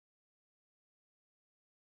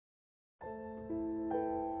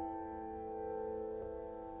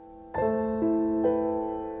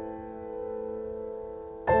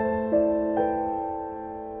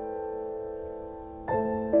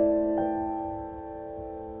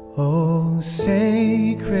O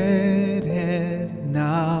sacred head,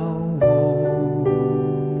 now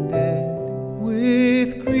wounded,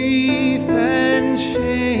 with grief and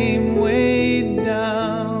shame weighed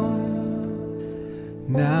down,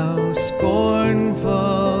 now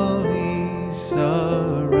scornfully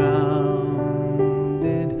surrounded,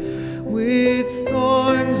 with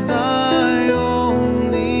thorns thy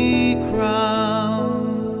only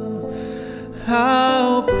crown.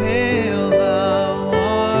 How pale thou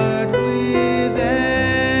art with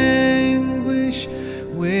anguish,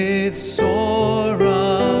 with sore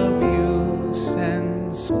abuse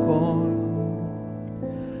and scorn.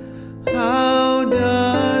 How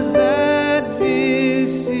does that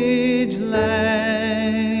visage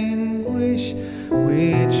languish,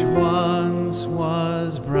 which once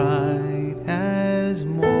was bright as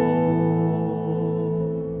morn?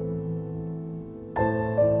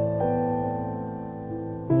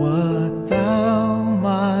 What thou,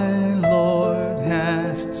 my Lord,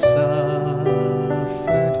 hast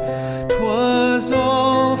suffered, 'twas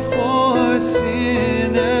all for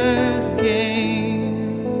sinners'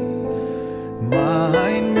 gain.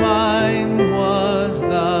 Mine was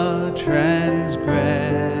the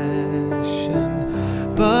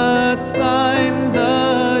transgression, but thine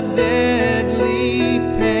the deadly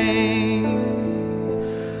pain.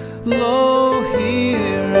 Lo,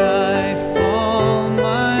 here I fall,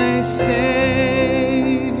 my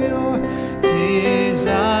Saviour, 'tis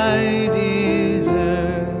I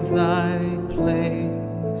deserve thy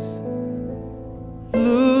place.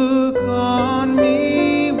 Look on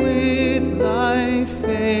me with thy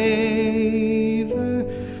favor,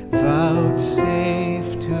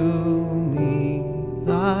 vouchsafe to me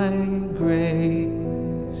thy grace.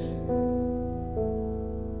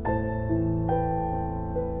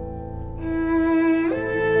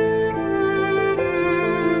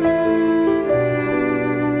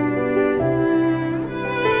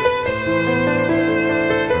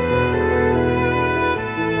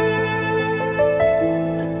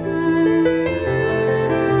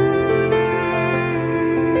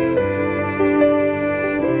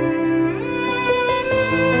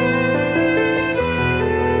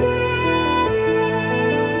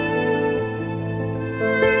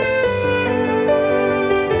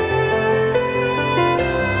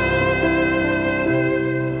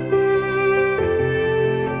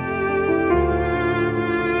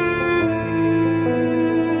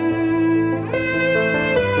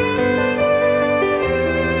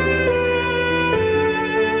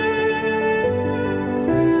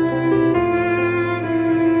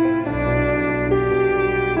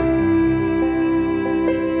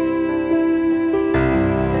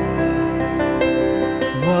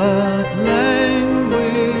 What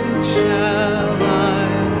language shall I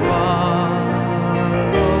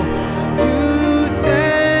borrow to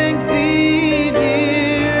thank thee,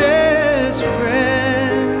 dearest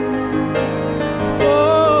friend,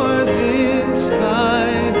 for this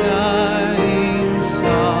thy dying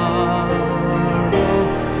sorrow,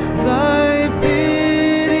 thy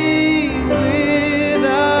pity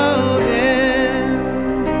without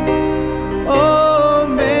end? Oh,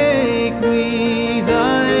 make me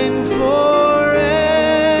thine forever,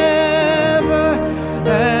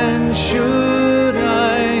 and should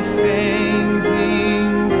I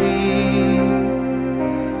fainting be,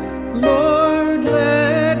 Lord,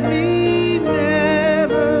 let me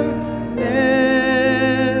never, never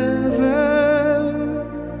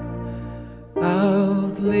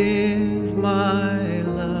outlive my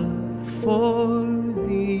love for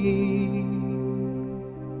thee.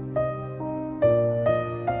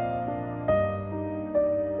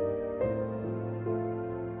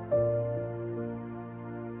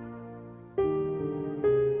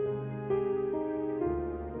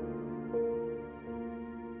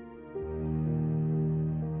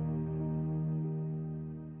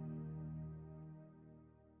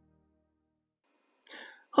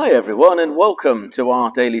 Hi everyone, and welcome to our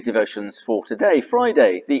daily devotions for today,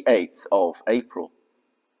 Friday, the 8th of April.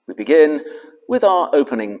 We begin with our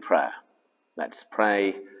opening prayer. Let's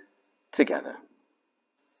pray together.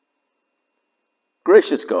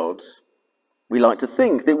 Gracious God, we like to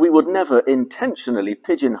think that we would never intentionally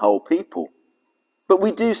pigeonhole people, but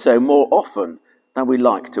we do so more often than we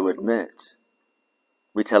like to admit.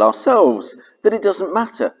 We tell ourselves that it doesn't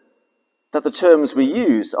matter, that the terms we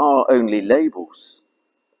use are only labels,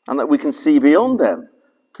 and that we can see beyond them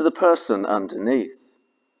to the person underneath.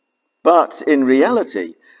 But in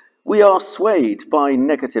reality, we are swayed by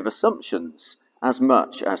negative assumptions as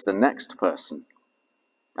much as the next person,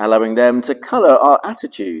 allowing them to colour our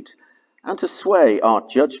attitude and to sway our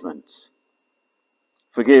judgment.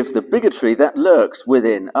 Forgive the bigotry that lurks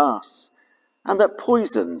within us and that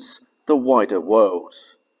poisons the wider world.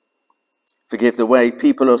 Forgive the way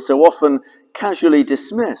people are so often casually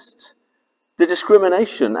dismissed, the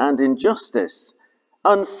discrimination and injustice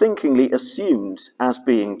unthinkingly assumed as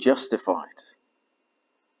being justified.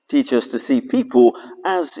 Teach us to see people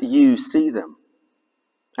as you see them,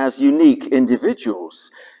 as unique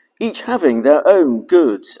individuals, each having their own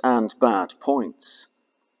good and bad points,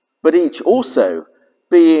 but each also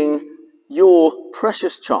being your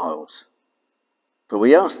precious child. For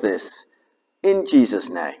we ask this in Jesus'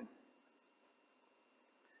 name.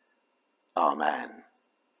 Amen.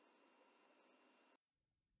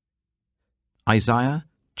 Isaiah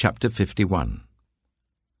chapter 51.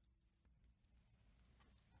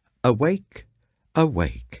 Awake,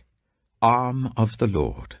 awake, arm of the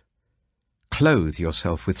Lord. Clothe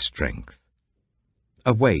yourself with strength.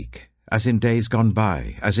 Awake, as in days gone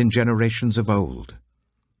by, as in generations of old.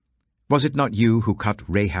 Was it not you who cut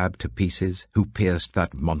Rahab to pieces, who pierced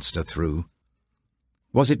that monster through?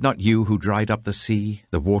 Was it not you who dried up the sea,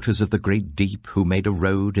 the waters of the great deep, who made a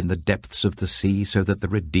road in the depths of the sea so that the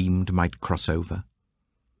redeemed might cross over?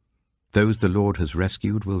 Those the Lord has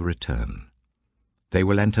rescued will return. They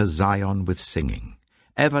will enter Zion with singing.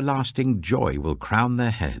 Everlasting joy will crown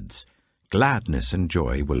their heads. Gladness and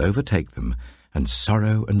joy will overtake them, and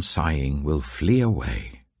sorrow and sighing will flee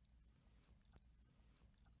away.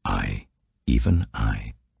 I, even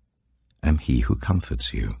I, am he who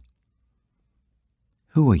comforts you.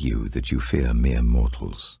 Who are you that you fear mere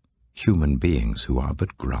mortals, human beings who are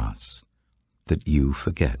but grass, that you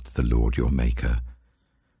forget the Lord your Maker,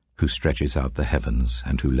 who stretches out the heavens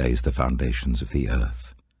and who lays the foundations of the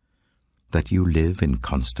earth, that you live in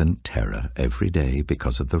constant terror every day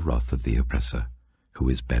because of the wrath of the oppressor, who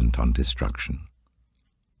is bent on destruction?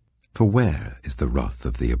 For where is the wrath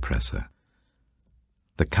of the oppressor?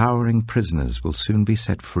 The cowering prisoners will soon be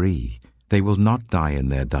set free. They will not die in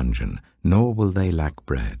their dungeon, nor will they lack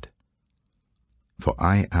bread. For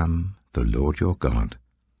I am the Lord your God,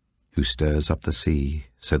 who stirs up the sea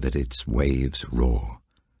so that its waves roar.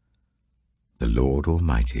 The Lord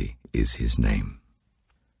Almighty is his name.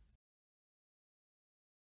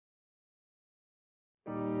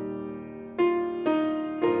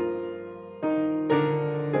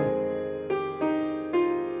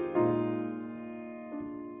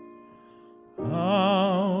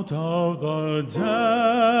 Out of the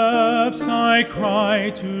depths I cry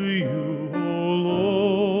to you, O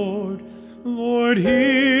Lord. Lord,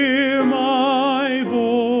 hear my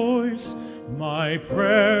voice, my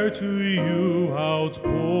prayer to you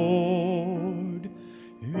outpoured.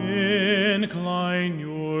 Incline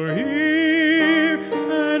your ear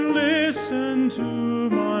and listen to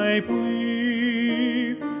my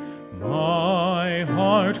plea. My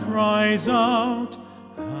heart cries out,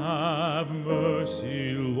 have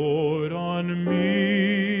mercy, Lord, on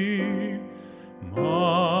me.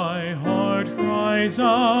 My heart cries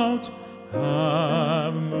out,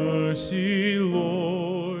 have mercy,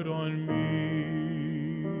 Lord, on me.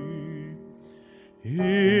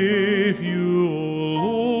 If you, O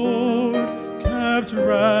Lord, kept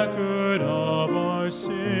record of our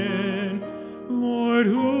sin, Lord,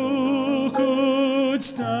 who could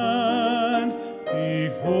stand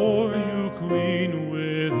before you clean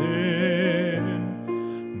within?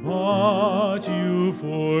 But you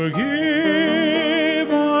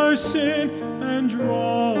forgive our sin and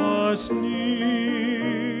draw us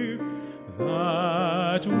near,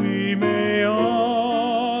 that we may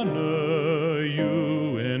honor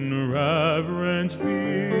you in reverent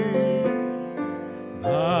fear,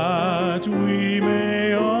 that we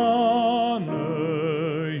may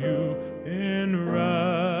honor you in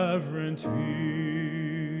reverent fear.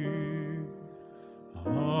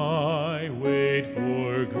 I wait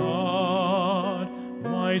for God,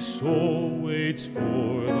 my soul waits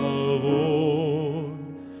for the Lord.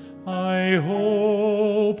 I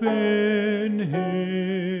hope in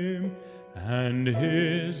him and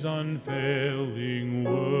his unfailing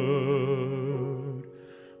word.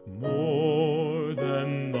 More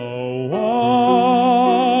than the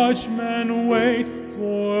watchmen wait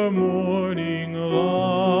for morning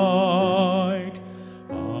light,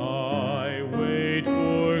 I wait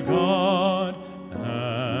for God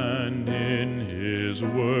and in his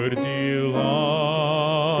word delight.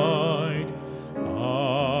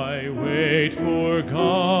 I wait for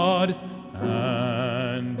God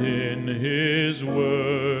and in his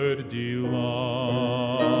word delight.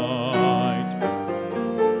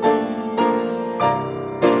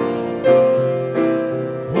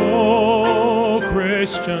 Oh,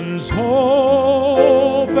 Christians,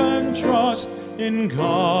 hope and trust in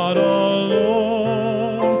God alone.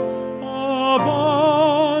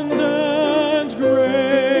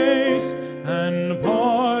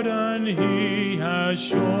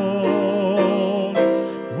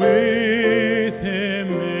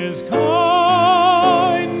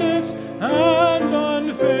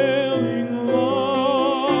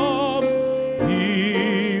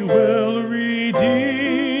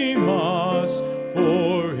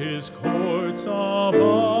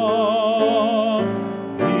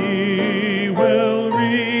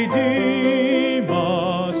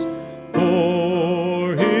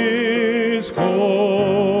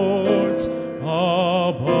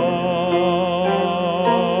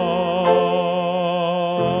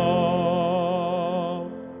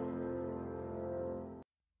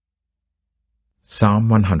 Psalm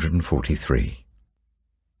 143.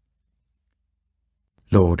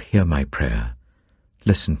 Lord, hear my prayer.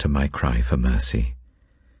 Listen to my cry for mercy.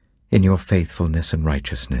 In your faithfulness and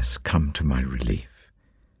righteousness, come to my relief.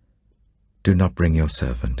 Do not bring your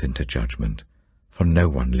servant into judgment, for no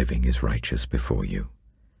one living is righteous before you.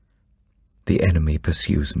 The enemy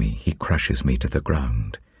pursues me, he crushes me to the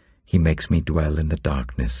ground. He makes me dwell in the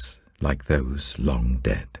darkness like those long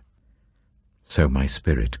dead. So my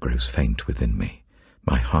spirit grows faint within me,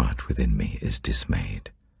 my heart within me is dismayed.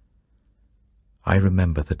 I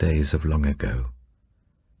remember the days of long ago.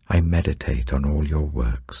 I meditate on all your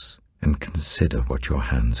works and consider what your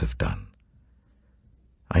hands have done.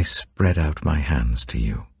 I spread out my hands to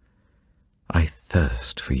you. I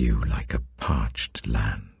thirst for you like a parched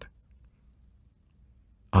land.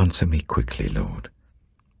 Answer me quickly, Lord.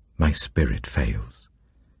 My spirit fails.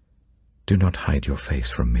 Do not hide your face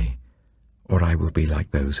from me, or I will be like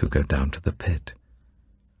those who go down to the pit.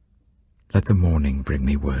 Let the morning bring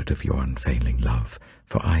me word of your unfailing love,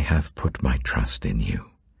 for I have put my trust in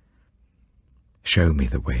you. Show me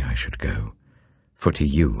the way I should go, for to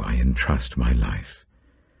you I entrust my life.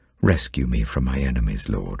 Rescue me from my enemies,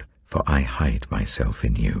 Lord, for I hide myself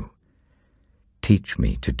in you. Teach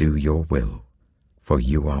me to do your will, for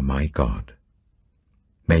you are my God.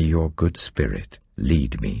 May your good spirit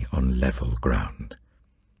lead me on level ground.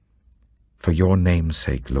 For your name's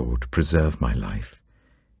sake, Lord, preserve my life.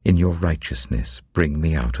 In your righteousness, bring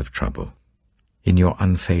me out of trouble. In your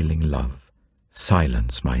unfailing love,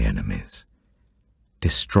 silence my enemies.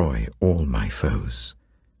 Destroy all my foes,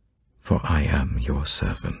 for I am your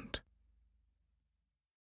servant.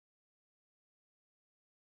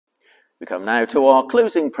 We come now to our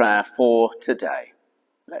closing prayer for today.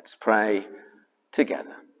 Let's pray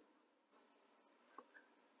together.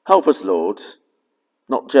 Help us, Lord,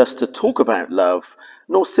 not just to talk about love,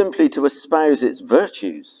 nor simply to espouse its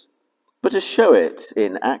virtues, but to show it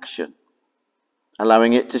in action,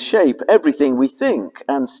 allowing it to shape everything we think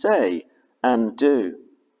and say and do.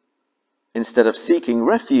 Instead of seeking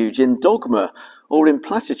refuge in dogma or in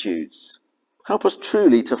platitudes, help us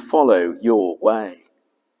truly to follow your way.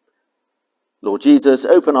 Lord Jesus,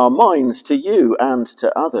 open our minds to you and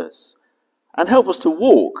to others, and help us to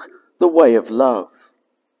walk the way of love,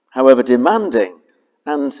 however demanding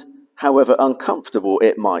and however uncomfortable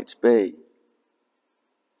it might be.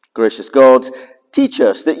 Gracious God, teach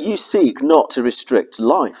us that you seek not to restrict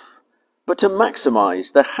life, but to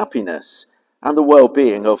maximize the happiness and the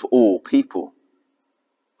well-being of all people.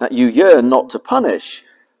 That you yearn not to punish,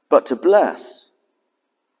 but to bless.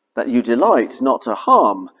 That you delight not to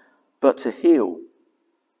harm, but to heal.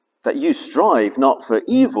 That you strive not for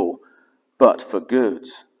evil, but for good.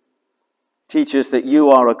 Teach us that you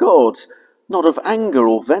are a God, not of anger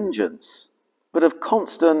or vengeance, but of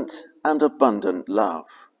constant and abundant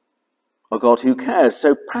love. A God who cares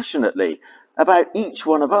so passionately about each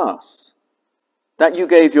one of us, that you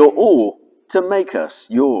gave your all to make us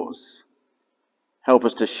yours. Help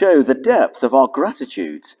us to show the depth of our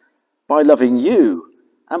gratitude by loving you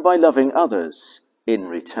and by loving others in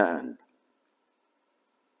return.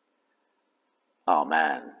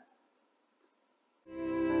 Amen.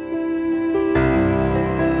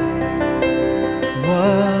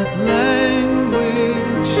 What